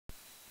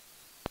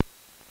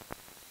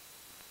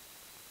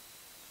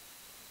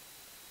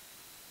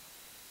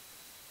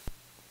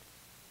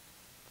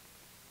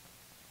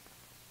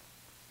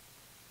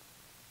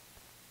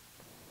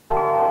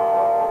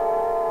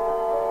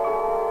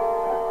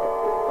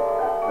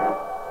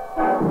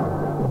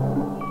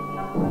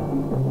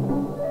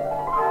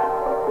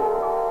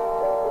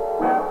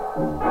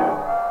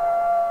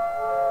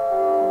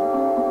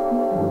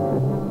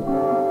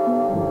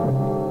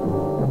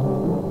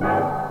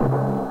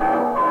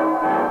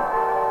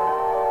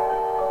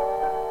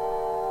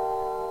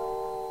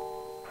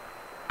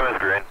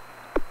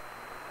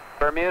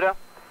Bermuda.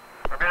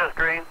 Bermuda's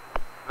green.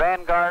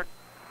 Vanguard.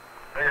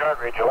 Vanguard,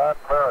 reach you loud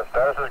and clear.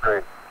 Status is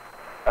green.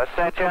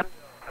 Ascension.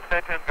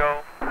 Ascension,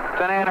 go.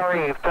 Tanana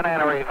Reef,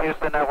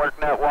 Houston Network,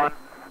 Net 1.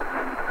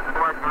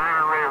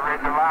 Tanana Reef, reach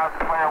you loud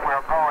and clear.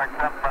 We'll go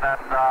except for that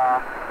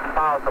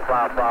power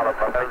supply problem,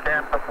 but they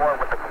can't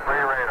support with the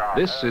free radar.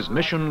 This is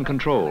Mission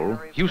Control,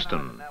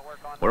 Houston,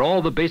 where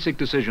all the basic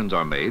decisions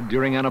are made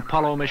during an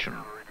Apollo mission.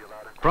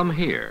 From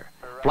here,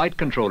 flight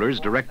controllers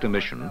direct a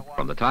mission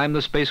from the time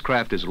the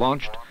spacecraft is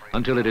launched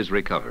until it is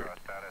recovered.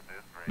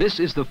 This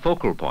is the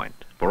focal point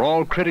for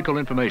all critical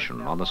information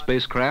on the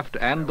spacecraft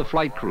and the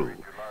flight crew,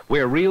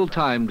 where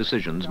real-time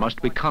decisions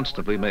must be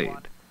constantly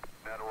made.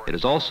 It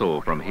is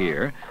also from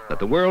here that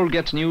the world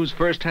gets news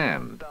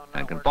firsthand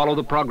and can follow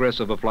the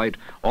progress of a flight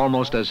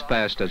almost as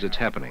fast as it's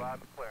happening.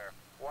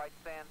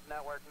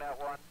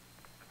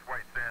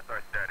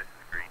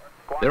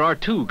 There are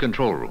 2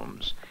 control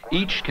rooms.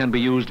 Each can be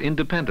used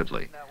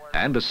independently,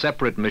 and a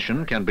separate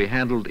mission can be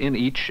handled in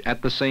each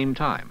at the same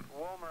time.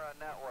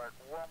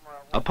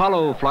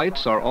 Apollo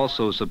flights are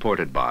also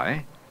supported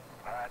by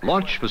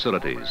launch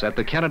facilities at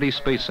the Kennedy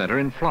Space Center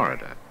in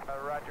Florida.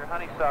 Roger,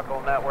 Honeysuckle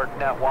Network,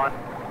 Net 1.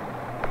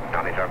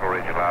 Honeysuckle,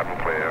 reach you loud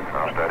and clear.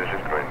 Our status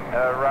is green.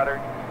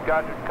 Roger,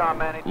 Goddard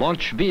commenting.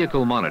 Launch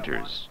vehicle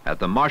monitors at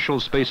the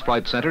Marshall Space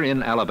Flight Center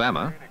in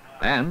Alabama,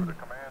 and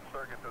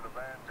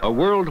a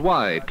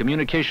worldwide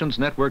communications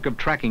network of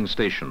tracking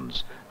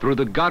stations through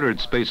the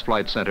Goddard Space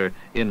Flight Center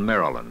in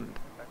Maryland.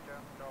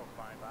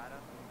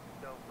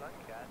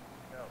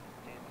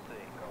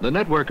 The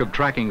network of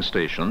tracking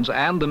stations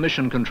and the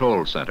Mission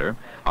Control Center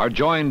are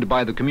joined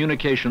by the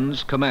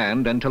Communications,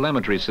 Command, and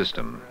Telemetry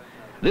System.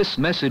 This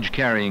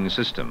message-carrying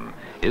system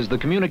is the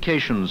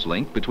communications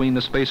link between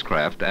the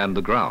spacecraft and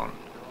the ground.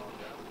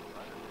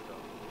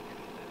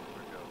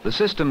 The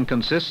system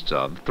consists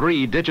of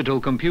 3 digital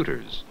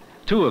computers.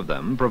 2 of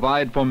them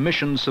provide for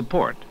mission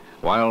support.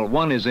 While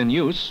one is in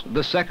use,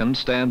 the second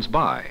stands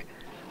by,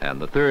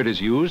 and the third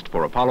is used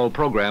for Apollo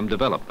program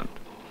development.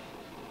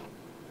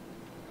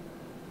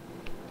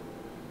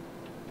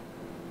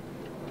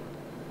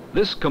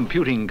 This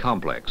computing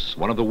complex,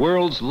 one of the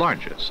world's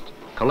largest,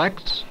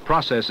 collects,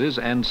 processes,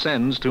 and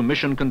sends to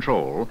Mission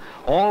Control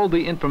all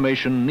the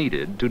information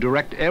needed to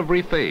direct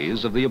every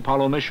phase of the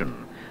Apollo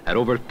mission at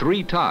over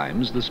 3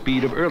 times the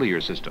speed of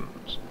earlier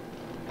systems.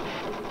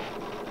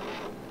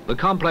 The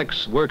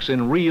complex works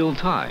in real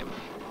time,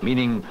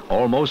 meaning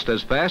almost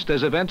as fast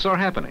as events are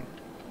happening.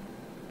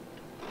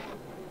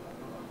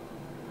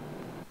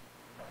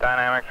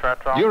 Dynamics,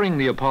 retro. During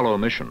the Apollo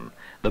mission,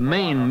 the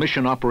main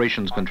Mission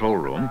Operations Control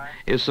Room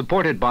is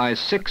supported by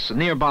 6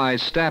 nearby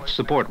staff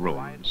support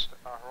rooms.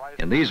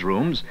 In these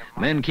rooms,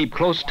 men keep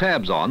close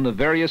tabs on the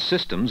various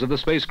systems of the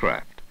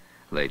spacecraft.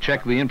 They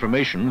check the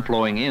information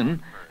flowing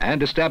in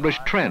and establish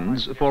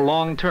trends for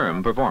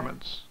long-term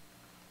performance.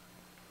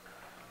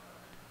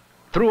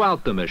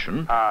 Throughout the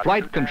mission,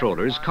 flight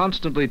controllers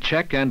constantly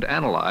check and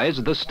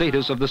analyze the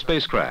status of the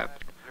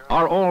spacecraft.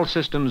 Are all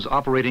systems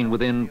operating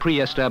within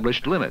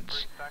pre-established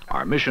limits?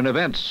 Are mission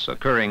events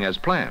occurring as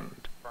planned?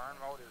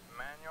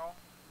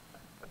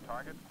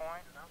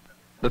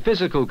 The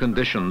physical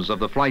conditions of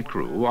the flight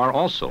crew are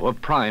also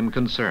of prime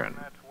concern.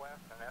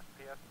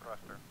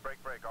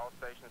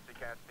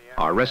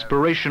 Are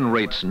respiration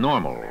rates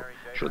normal?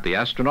 Should the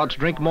astronauts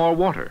drink more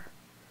water?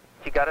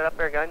 You got it up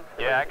there, Gun?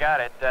 Yeah, I got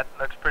it. That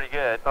looks pretty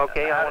good.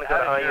 Okay, I want to go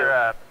to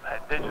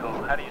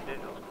How do you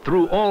digital?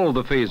 Through all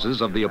the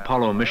phases of the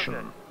Apollo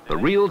mission, the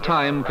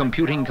real-time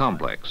computing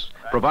complex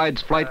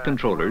provides flight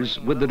controllers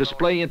with the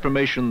display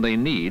information they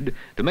need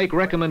to make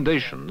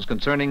recommendations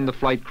concerning the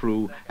flight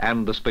crew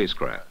and the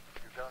spacecraft.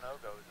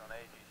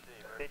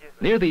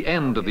 Near the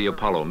end of the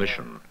Apollo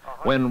mission,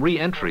 when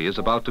re-entry is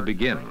about to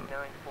begin,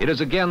 it is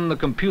again the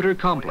computer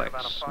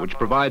complex which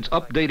provides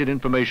updated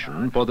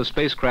information for the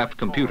spacecraft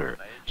computer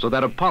so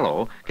that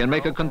Apollo can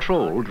make a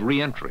controlled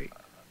re-entry.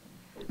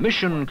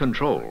 Mission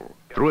Control,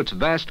 through its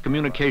vast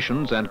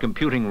communications and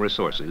computing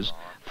resources,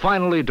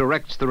 finally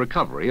directs the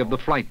recovery of the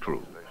flight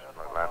crew.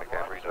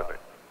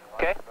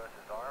 Okay.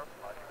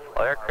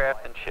 Well,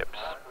 aircraft and ships.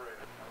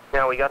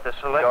 Now we got the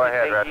selected Go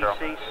ahead,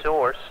 AGC Retro.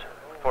 source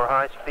for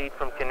high speed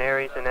from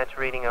Canaries, and that's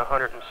reading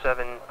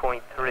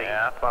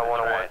 107.3 by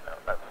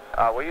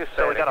 101. Will you say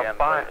So we it got again, a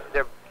 5. please?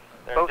 They're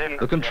both.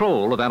 The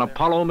control of an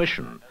Apollo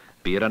mission,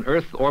 be it an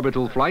Earth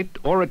orbital flight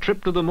or a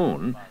trip to the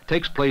moon,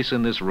 takes place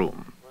in this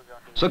room.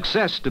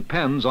 Success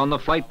depends on the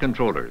flight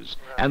controllers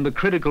and the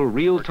critical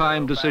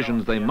real-time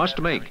decisions they must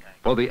make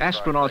for the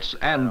astronauts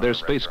and their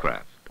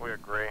spacecraft. We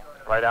agree.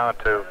 Right down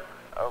to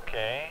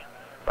Okay.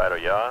 Vital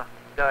yaw.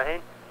 Go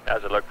ahead.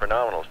 How's it look for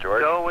nominals,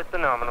 George? Go with the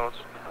nominals.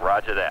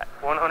 Roger that.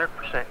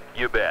 100%.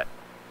 You bet.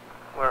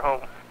 We're home.